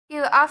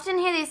often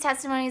hear these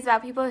testimonies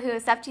about people who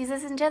accept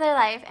Jesus into their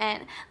life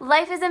and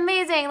life is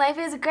amazing, life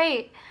is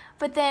great,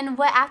 but then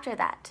what after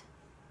that?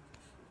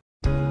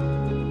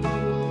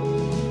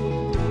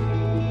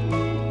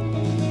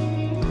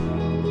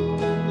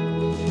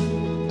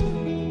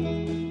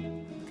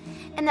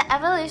 In the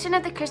evolution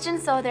of the Christian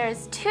soul, there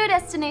is two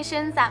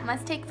destinations that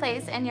must take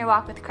place in your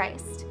walk with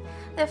Christ.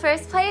 The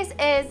first place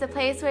is the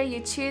place where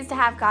you choose to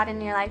have God in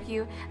your life.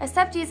 You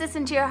accept Jesus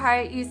into your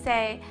heart, you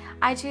say,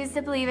 I choose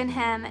to believe in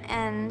him,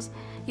 and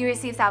you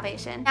receive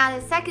salvation. Now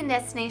the second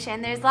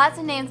destination, there's lots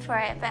of names for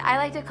it, but I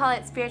like to call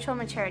it spiritual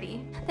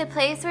maturity. The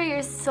place where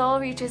your soul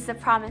reaches the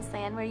promised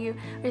land, where you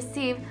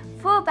receive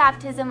full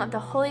baptism of the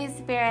Holy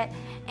Spirit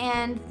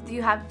and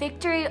you have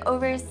victory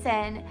over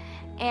sin,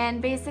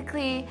 and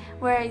basically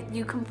where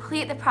you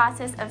complete the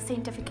process of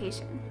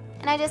sanctification.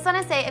 And I just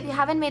want to say, if you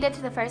haven't made it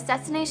to the first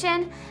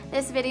destination,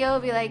 this video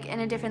will be like in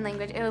a different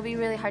language. It will be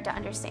really hard to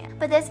understand.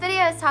 But this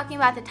video is talking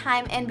about the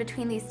time in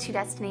between these two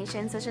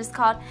destinations, which is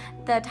called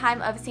the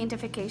time of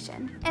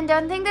sanctification. And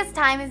don't think this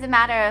time is a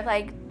matter of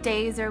like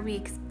days or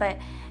weeks, but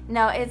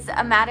no, it's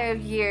a matter of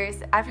years.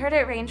 I've heard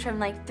it range from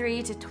like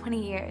 3 to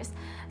 20 years.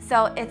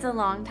 So it's a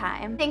long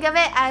time. Think of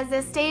it as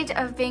the stage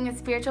of being a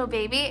spiritual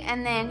baby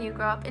and then you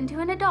grow up into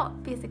an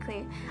adult,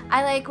 basically.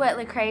 I like what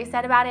Lecrae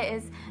said about it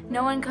is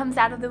no one comes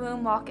out of the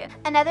womb walking.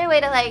 Another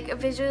way to like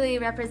visually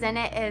represent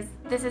it is,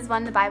 this is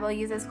one the Bible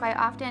uses quite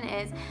often,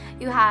 is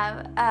you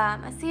have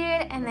a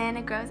seed and then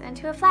it grows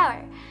into a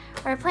flower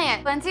or a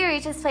plant. Once you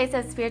reach this place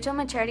of spiritual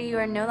maturity, you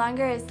are no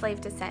longer a slave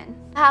to sin.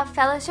 You have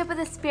fellowship with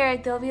the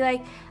Spirit. There'll be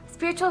like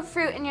spiritual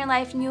fruit in your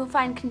life and you will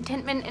find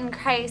contentment in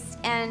Christ,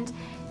 and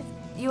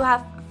you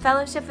have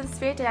fellowship with the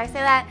Spirit, did I say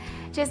that?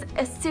 Just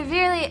a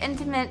severely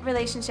intimate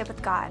relationship with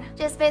God.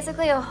 Just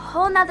basically a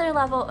whole nother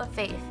level of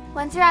faith.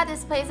 Once you're at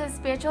this place of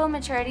spiritual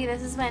maturity,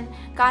 this is when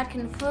God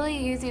can fully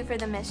use you for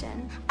the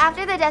mission.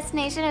 After the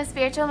destination of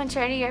spiritual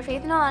maturity, your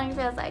faith no longer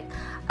feels like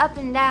up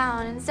and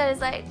down. Instead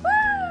it's like,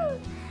 woo!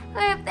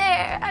 Way up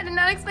there. I did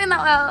not explain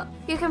that well.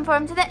 You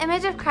conform to the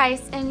image of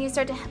Christ and you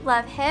start to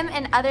love him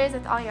and others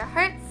with all your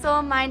heart,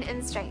 soul, mind,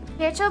 and strength.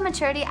 Spiritual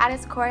maturity at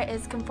its core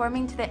is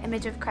conforming to the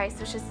image of Christ,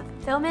 which is the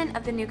fulfillment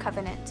of the new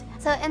covenant.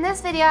 So in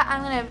this video,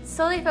 I'm going to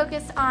solely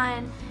focus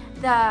on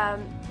the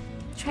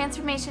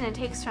transformation it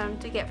takes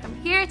to get from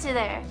here to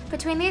there.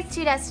 Between these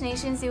two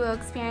destinations, you will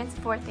experience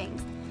 4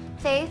 things: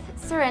 faith,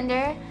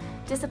 surrender,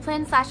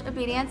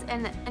 discipline/obedience,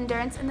 and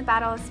endurance in the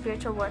battle of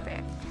spiritual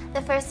warfare.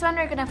 The first one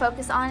we're going to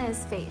focus on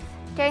is faith.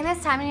 During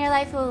this time in your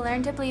life, you will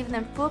learn to believe in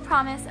the full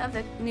promise of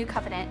the new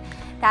covenant,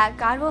 that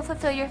God will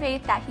fulfill your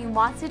faith, that he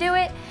wants to do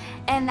it,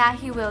 and that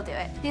he will do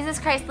it. Jesus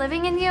Christ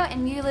living in you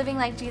and you living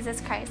like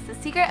Jesus Christ. The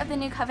secret of the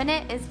new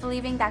covenant is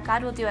believing that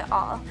God will do it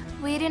all.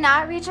 We do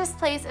not reach this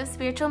place of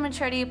spiritual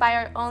maturity by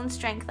our own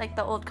strength like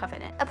the old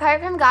covenant.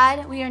 Apart from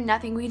God, we are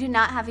nothing. We do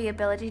not have the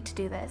ability to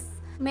do this.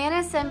 Man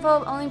is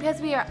sinful only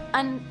because we are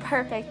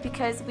imperfect,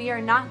 because we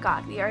are not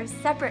God. We are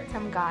separate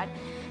from God.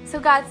 So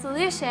God's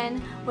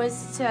solution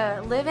was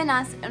to live in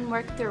us and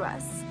work through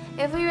us.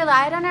 If we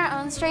relied on our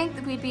own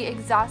strength, we'd be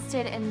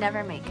exhausted and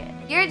never make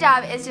it. Your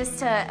job is just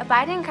to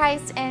abide in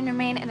Christ and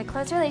remain in a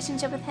close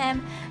relationship with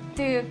him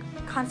through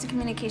constant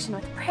communication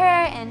with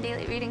prayer and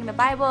daily reading the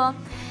Bible.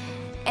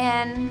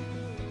 And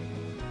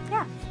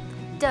yeah,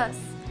 dos.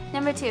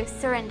 Number 2,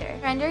 surrender.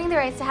 Surrendering the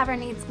rights to have our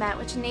needs met,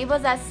 which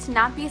enables us to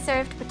not be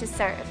served but to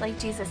serve, like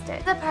Jesus did.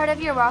 It's a part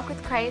of your walk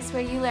with Christ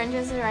where you learn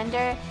to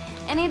surrender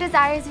any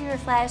desires of your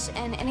flesh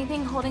and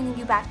anything holding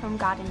you back from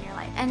God in your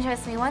life. And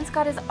trust me, once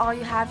God is all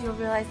you have, you'll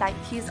realize that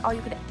he's all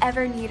you could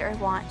ever need or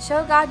want.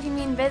 Show God you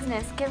mean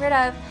business. Get rid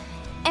of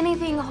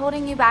anything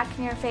holding you back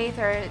in your faith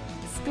or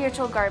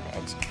spiritual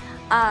garbage.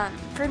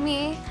 For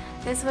me,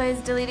 this was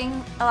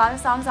deleting a lot of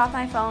songs off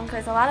my phone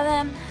because a lot of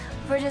them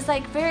were just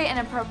like very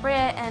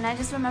inappropriate, and I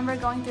just remember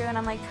going through and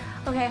I'm like,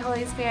 okay,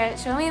 Holy Spirit,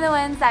 show me the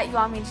ones that you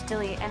want me to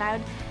delete. And I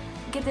would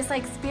get this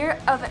like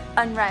spirit of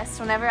unrest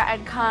whenever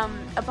I'd come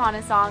upon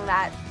a song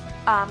that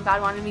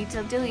God wanted me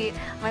to delete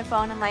on my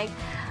phone. I'm like,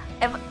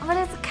 but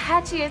it's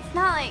catchy, it's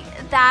not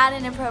like that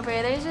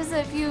inappropriate, there's just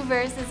a few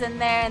verses in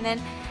there, and then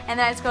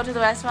I scroll to the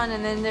next one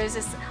and then there's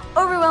this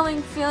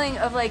overwhelming feeling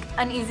of like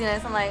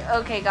uneasiness. I'm like,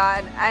 okay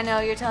God, I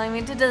know you're telling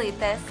me to delete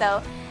this,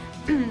 so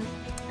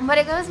but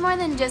it goes more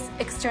than just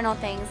external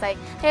things. Like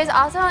there's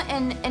also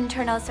an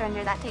internal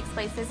surrender that takes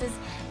place. This is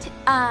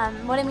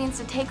what it means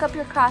to take up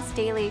your cross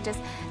daily. Just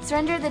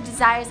surrender the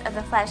desires of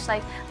the flesh.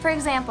 Like for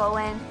example,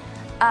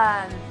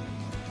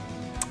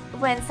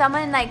 when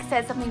someone like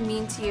says something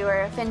mean to you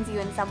or offends you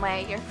in some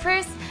way, your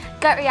first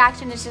gut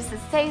reaction is just to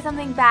say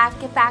something back,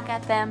 get back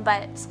at them.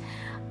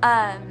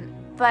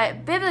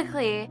 But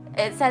biblically,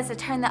 it says to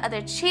turn the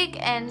other cheek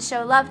and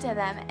show love to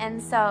them.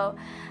 And so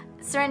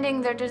surrendering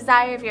the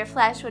desire of your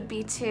flesh would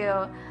be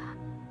to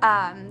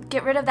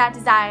get rid of that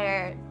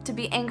desire to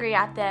be angry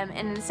at them,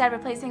 and instead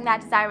replacing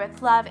that desire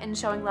with love and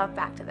showing love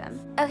back to them.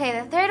 Okay,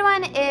 the third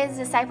one is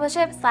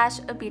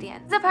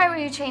discipleship/obedience. It's the part where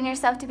you train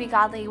yourself to be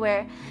godly,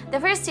 where the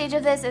first stage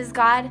of this is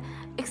God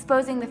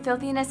exposing the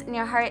filthiness in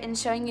your heart and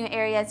showing you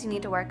areas you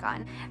need to work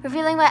on.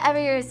 Revealing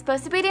whatever you're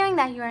supposed to be doing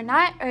that you are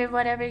not, or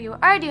whatever you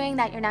are doing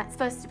that you're not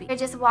supposed to be. You're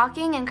just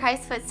walking in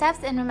Christ's footsteps,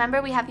 and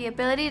remember, we have the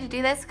ability to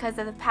do this because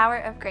of the power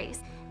of grace.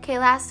 Okay,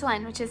 last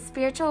one, which is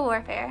spiritual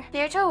warfare.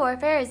 Spiritual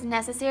warfare is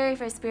necessary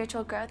for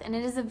spiritual growth, and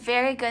it is a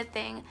very good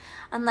thing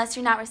unless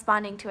you're not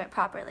responding to it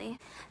properly.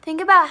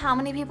 Think about how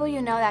many people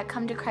you know that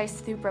come to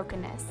Christ through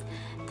brokenness.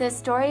 The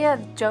story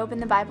of Job in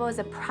the Bible is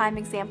a prime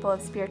example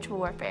of spiritual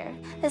warfare.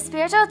 The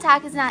spiritual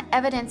attack is not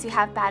evidence you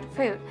have bad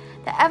fruit.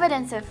 The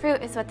evidence of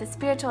fruit is what the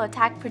spiritual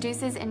attack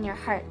produces in your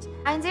heart.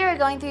 Signs you are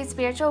going through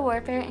spiritual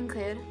warfare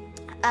include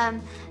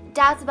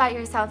doubts about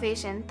your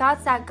salvation,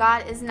 thoughts that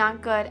God is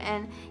not good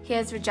and He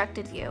has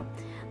rejected you,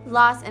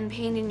 loss and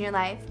pain in your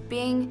life,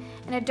 being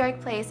in a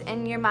dark place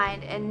in your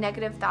mind, and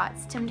negative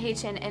thoughts,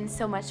 temptation, and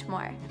so much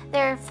more.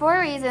 There are 4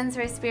 reasons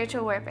for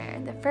spiritual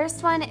warfare. The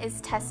first one is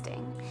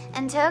testing.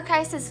 Until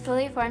Christ is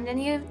fully formed in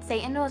you,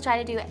 Satan will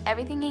try to do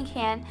everything he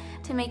can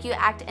to make you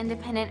act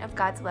independent of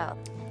God's will.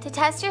 To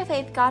test your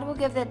faith, God will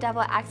give the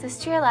devil access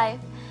to your life,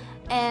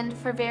 and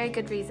for very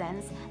good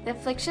reasons. The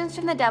afflictions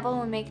from the devil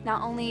will make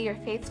not only your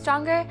faith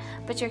stronger,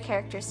 but your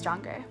character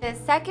stronger. The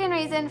second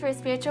reason for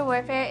spiritual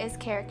warfare is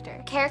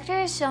character. Character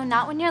is shown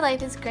not when your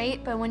life is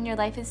great, but when your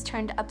life is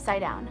turned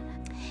upside down.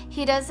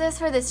 He does this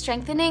for the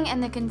strengthening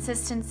and the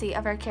consistency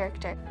of our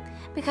character.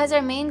 Because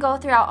our main goal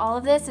throughout all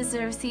of this is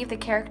to receive the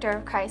character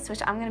of Christ,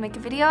 which I'm going to make a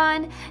video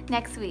on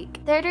next week.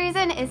 Third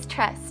reason is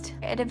trust.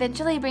 It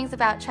eventually brings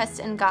about trust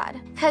in God,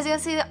 because you'll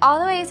see all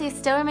the ways He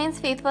still remains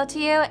faithful to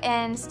you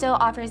and still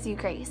offers you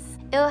grace.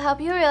 It will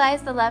help you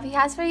realize the love He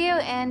has for you,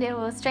 and it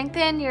will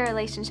strengthen your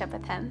relationship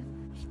with Him.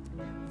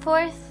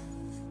 Fourth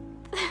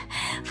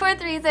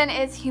reason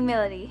is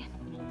humility.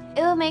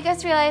 It will make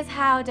us realize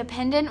how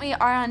dependent we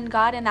are on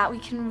God and that we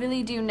can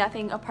really do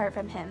nothing apart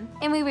from Him.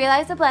 And we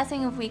realize the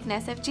blessing of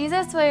weakness. If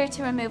Jesus were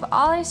to remove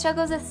all our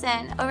struggles of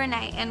sin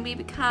overnight and we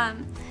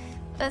become,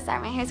 oh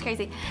sorry, my hair's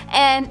crazy,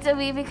 and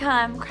we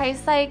become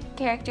Christ-like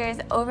characters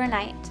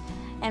overnight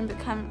and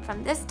become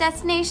from this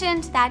destination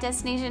to that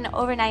destination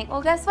overnight,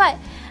 well guess what?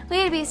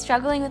 We'd be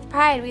struggling with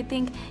pride. We'd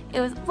think it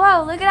was,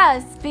 whoa, look at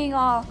us being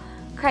all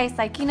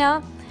Christ-like, you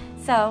know?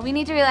 So we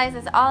need to realize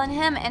it's all in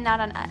Him and not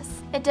on us.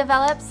 It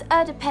develops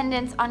a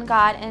dependence on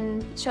God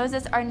and shows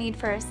us our need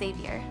for a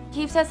Savior. It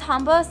keeps us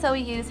humble, so we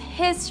use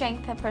His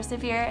strength to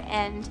persevere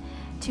and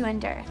to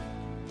endure.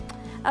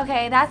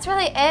 Okay, that's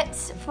really it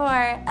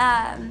for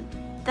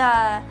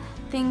the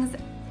things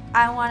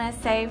I want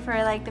to say for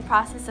like the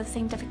process of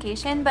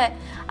sanctification. But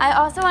I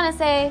also want to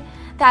say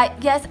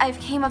that yes, I've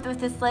came up with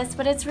this list,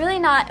 but it's really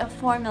not a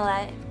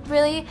formula.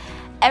 Really,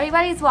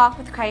 everybody's walk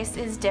with Christ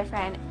is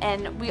different,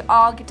 and we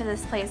all get to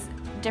this place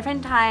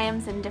different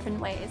times and different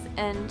ways,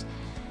 and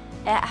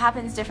it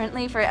happens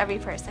differently for every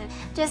person.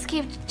 Just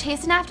keep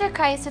chasing after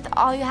Christ with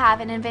all you have,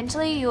 and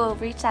eventually you will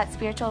reach that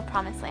spiritual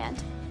promised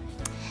land.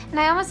 And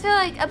I almost feel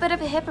like a bit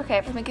of a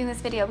hypocrite for making this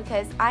video,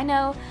 because I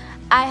know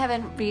I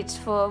haven't reached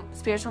full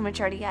spiritual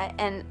maturity yet,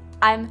 and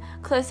I'm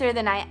closer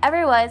than I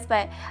ever was,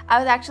 but I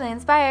was actually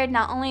inspired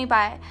not only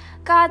by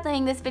God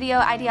laying this video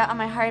idea on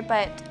my heart,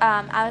 but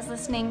I was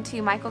listening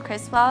to Michael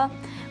Criswell,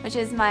 which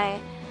is my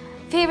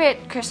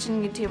favorite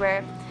Christian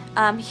YouTuber.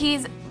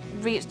 He's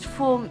reached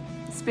full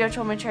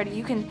spiritual maturity.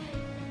 You can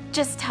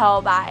just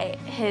tell by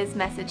his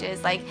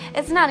messages. Like,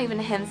 it's not even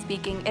him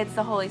speaking, it's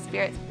the Holy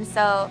Spirit. And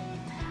so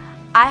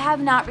I have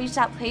not reached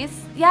that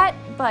place yet,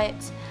 but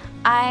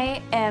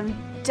I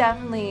am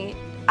definitely,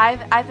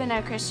 I've been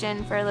a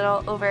Christian for a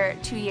little over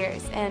 2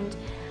 years, and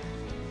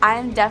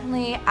I'm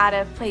definitely at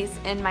a place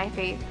in my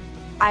faith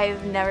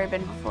I've never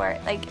been before.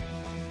 Like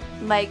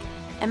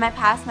in my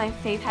past, my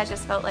faith has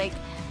just felt like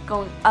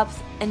going ups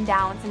and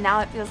downs, and now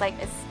it feels like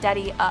a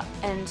steady up,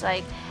 and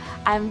like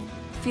I'm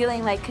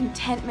feeling like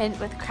contentment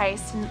with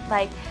Christ, and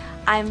like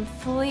I'm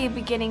fully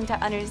beginning to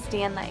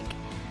understand, like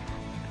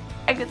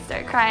I could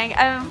start crying.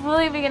 I'm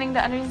fully beginning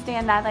to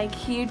understand that like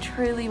He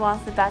truly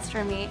wants the best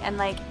for me, and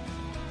like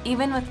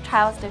even with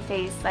trials to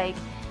face, like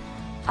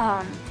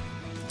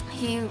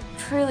He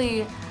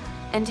truly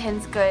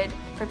intends good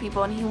for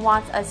people, and He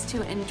wants us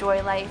to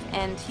enjoy life,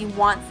 and He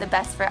wants the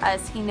best for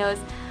us. He knows.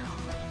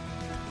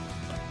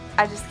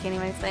 I just can't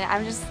even explain it.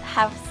 I just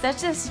have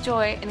such this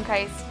joy in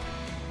Christ.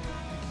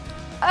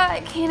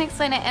 I can't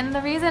explain it. And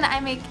the reason I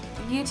make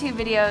YouTube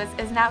videos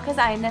is not because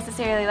I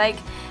necessarily like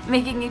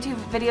making YouTube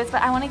videos,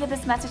 but I want to get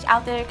this message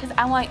out there because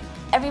I want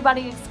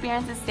everybody to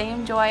experience the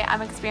same joy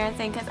I'm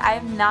experiencing, because I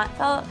have not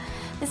felt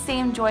the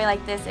same joy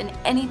like this in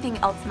anything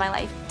else in my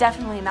life.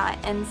 Definitely not.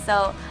 And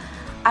so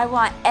I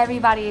want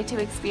everybody to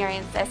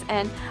experience this.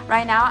 And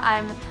right now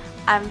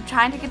I'm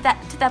trying to get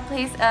to that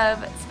place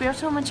of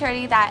spiritual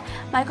maturity that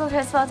Michael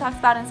Criswell talks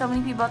about and so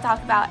many people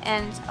talk about.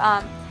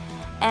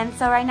 And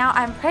so right now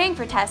I'm praying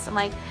for tests. I'm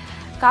like,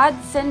 God,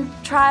 send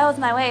trials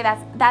my way.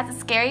 That's a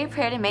scary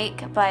prayer to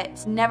make,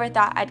 but never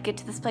thought I'd get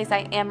to this place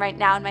I am right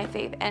now in my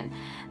faith. And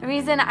the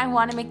reason I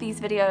want to make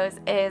these videos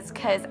is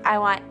because I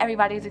want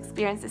everybody to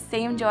experience the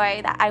same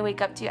joy that I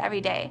wake up to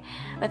every day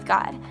with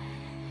God.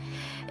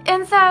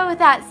 And so with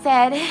that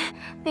said,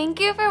 thank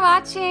you for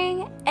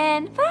watching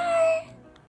and bye!